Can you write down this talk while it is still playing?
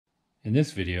In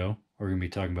this video, we're going to be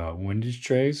talking about windage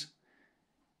trays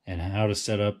and how to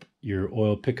set up your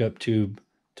oil pickup tube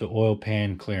to oil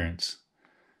pan clearance.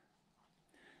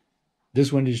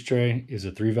 This windage tray is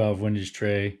a 3-valve windage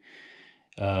tray.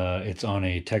 It's on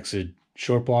a Teksid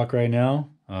short block right now.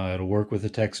 It'll work with a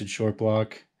Teksid short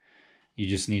block. You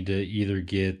just need to either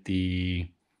get the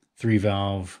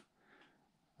 3-valve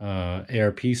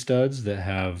ARP studs that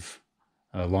have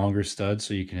longer studs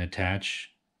so you can attach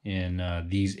in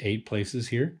these 8 places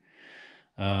here,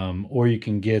 or you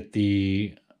can get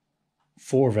the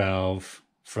 4-valve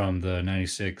from the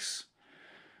 96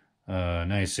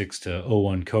 to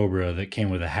 01 Cobra that came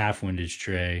with a half windage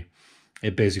tray.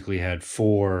 It basically had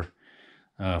four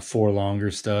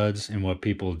longer studs, and what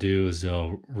people do is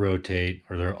they'll rotate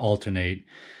or they'll alternate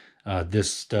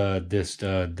this stud, this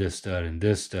stud, this stud, and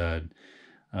this stud,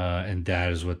 and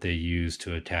that is what they use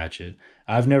to attach it.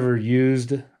 I've never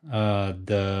used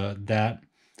that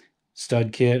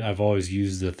stud kit. I've always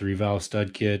used the 3-valve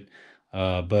stud kit,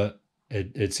 but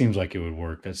it seems like it would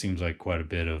work. That seems like quite a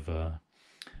bit of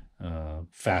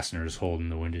fasteners holding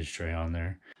the windage tray on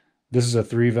there. This is a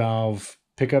 3-valve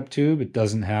pickup tube. It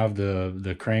doesn't have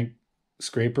the crank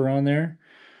scraper on there,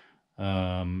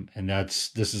 and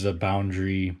this is a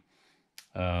boundary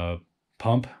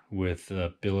pump with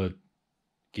billet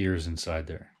gears inside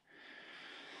there.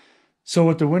 So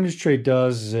what the windage tray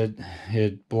does is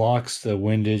it blocks the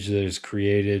windage that is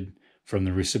created from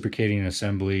the reciprocating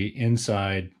assembly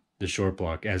inside the short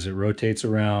block. As it rotates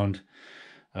around,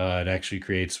 it actually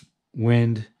creates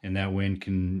wind, and that wind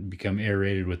can become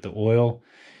aerated with the oil,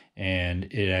 and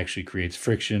it actually creates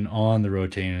friction on the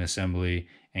rotating assembly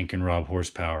and can rob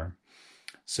horsepower.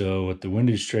 So what the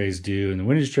windage trays do, and the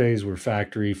windage trays were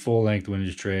factory full-length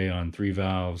windage tray on 3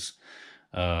 valves,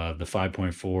 the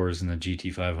 5.4s and the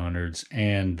GT500s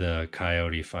and the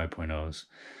Coyote 5.0s.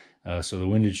 So the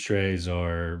windage trays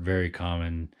are very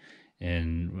common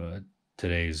in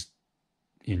today's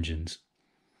engines.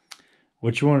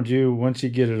 What you want to do once you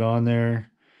get it on there,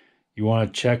 you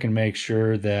want to check and make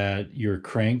sure that your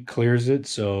crank clears it.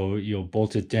 So you'll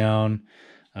bolt it down.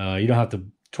 You don't have to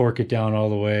torque it down all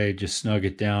the way, just snug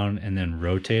it down and then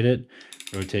rotate it.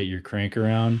 Rotate your crank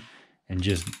around and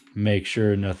just make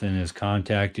sure nothing is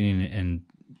contacting, and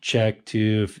check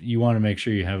too if you want to make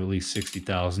sure you have at least 60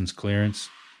 thousandths clearance.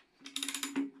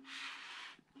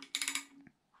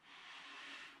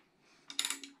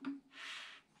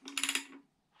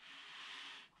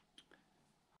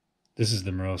 This is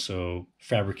the Moroso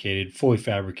fully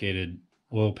fabricated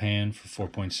oil pan for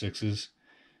 4.6s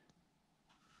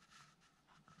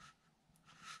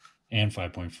and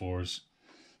 5.4s.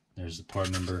 There's the part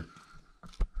number.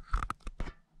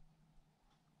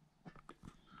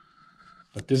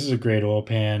 But this is a great oil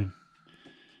pan.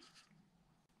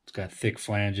 It's got thick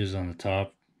flanges on the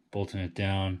top, bolting it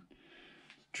down.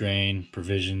 Drain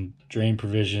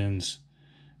provisions.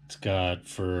 It's got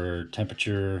for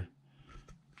temperature,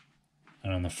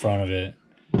 and on the front of it,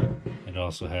 it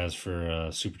also has for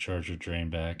supercharger drain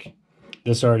back.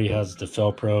 This already has the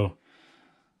Felpro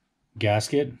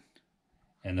gasket,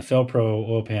 and the Felpro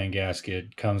oil pan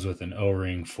gasket comes with an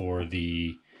O-ring for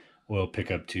the oil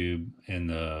pickup tube and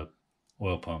the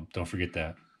oil pump. Don't forget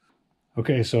that.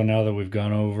 Okay, so now that we've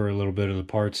gone over a little bit of the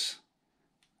parts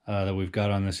that we've got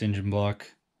on this engine block,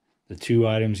 the 2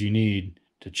 items you need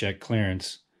to check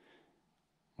clearance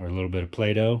are a little bit of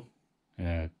Play-Doh and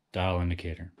a dial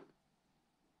indicator.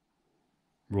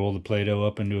 Roll the Play-Doh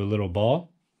up into a little ball.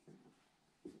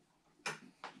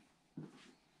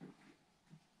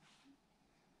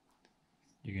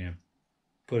 You're going to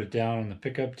put it down on the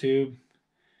pickup tube.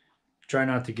 Try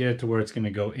not to get it to where it's going to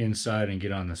go inside and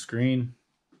get on the screen.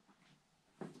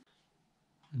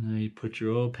 And now you put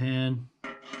your oil pan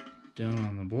down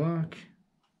on the block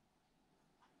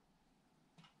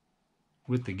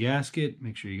with the gasket.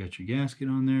 Make sure you got your gasket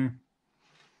on there.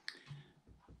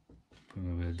 Put a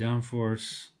little bit of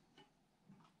downforce.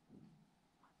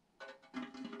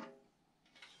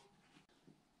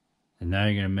 And now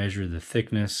you're going to measure the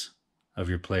thickness of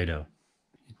your Play-Doh.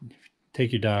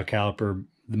 Take your dial caliper.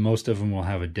 Most of them will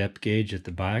have a depth gauge at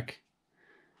the back.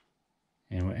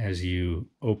 And as you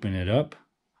open it up,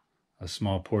 a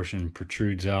small portion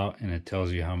protrudes out, and it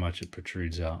tells you how much it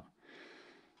protrudes out.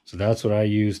 So that's what I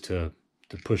use to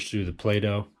push through the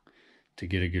Play-Doh to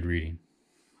get a good reading.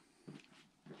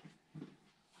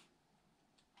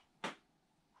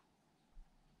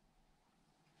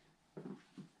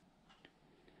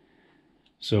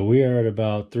 So we are at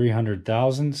about 300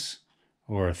 thousandths,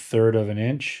 or a third of an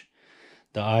inch.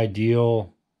 The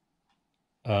ideal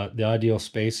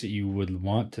space that you would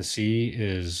want to see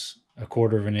is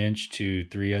 1/4 of an inch to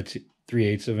 3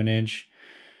 0.3 of an inch,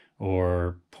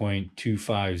 or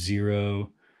 0.250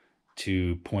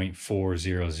 to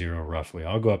 0.400 roughly.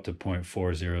 I'll go up to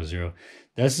 0.400.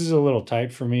 This is a little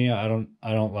tight for me. I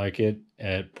don't like it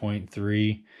at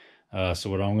 0.3. So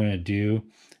what I'm going to do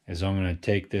is I'm going to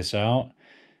take this out,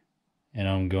 and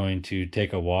I'm going to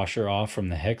take a washer off from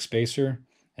the hex spacer,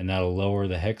 and that'll lower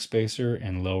the hex spacer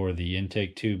and lower the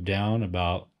intake tube down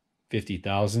about 50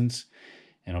 thousandths,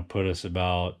 and it'll put us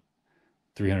about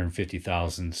 350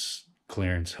 thousandths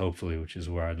clearance, hopefully, which is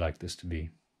where I'd like this to be.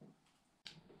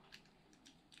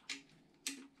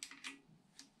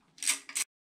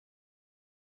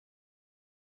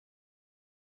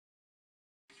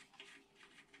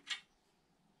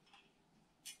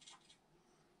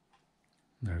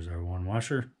 There's our one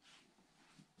washer.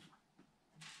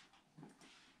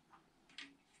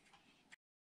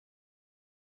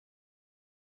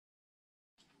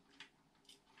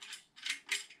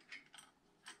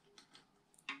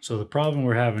 So the problem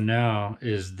we're having now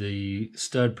is the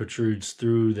stud protrudes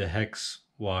through the hex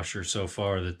washer so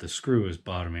far that the screw is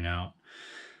bottoming out.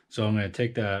 So I'm going to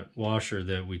take that washer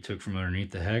that we took from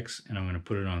underneath the hex, and I'm going to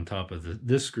put it on top of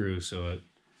this screw so it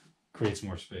creates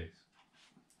more space.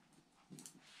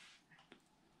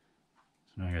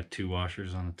 So now I got two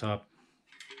washers on the top.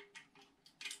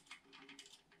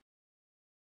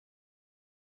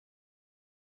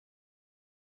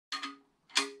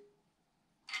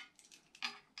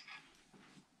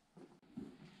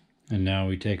 And now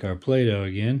we take our Play-Doh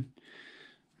again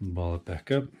and ball it back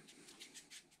up.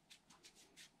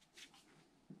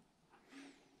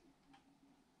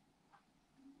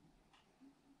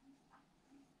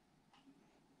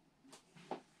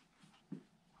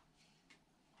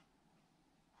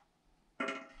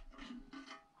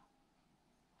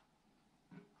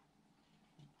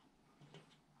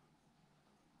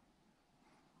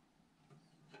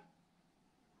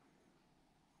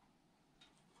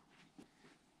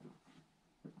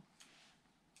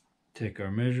 Take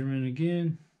our measurement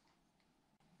again.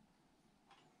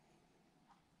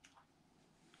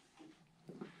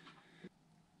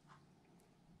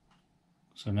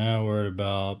 So now we're at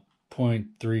about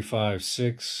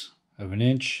 0.356 of an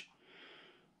inch,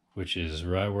 which is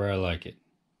right where I like it.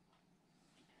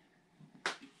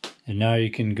 And now you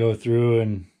can go through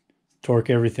and torque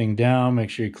everything down,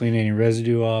 make sure you clean any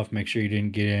residue off, make sure you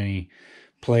didn't get any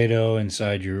Play-Doh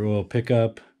inside your oil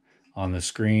pickup on the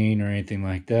screen or anything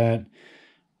like that.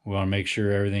 We want to make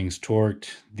sure everything's torqued.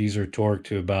 These are torqued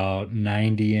to about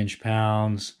 90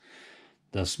 inch-pounds.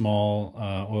 The small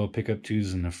oil pickup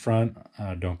tubes in the front,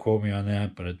 don't quote me on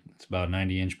that, but it's about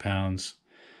 90 inch-pounds.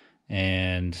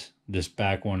 And this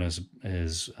back one is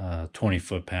 20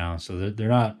 foot-pounds. So they're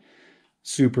not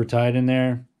super tight in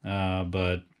there,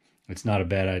 but it's not a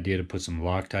bad idea to put some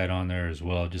Loctite on there as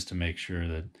well, just to make sure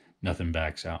that nothing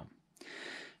backs out.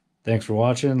 Thanks for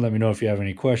watching. Let me know if you have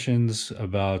any questions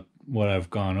about what I've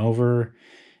gone over,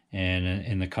 and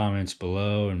in the comments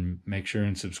below, and make sure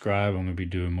and subscribe. I'm going to be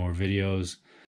doing more videos.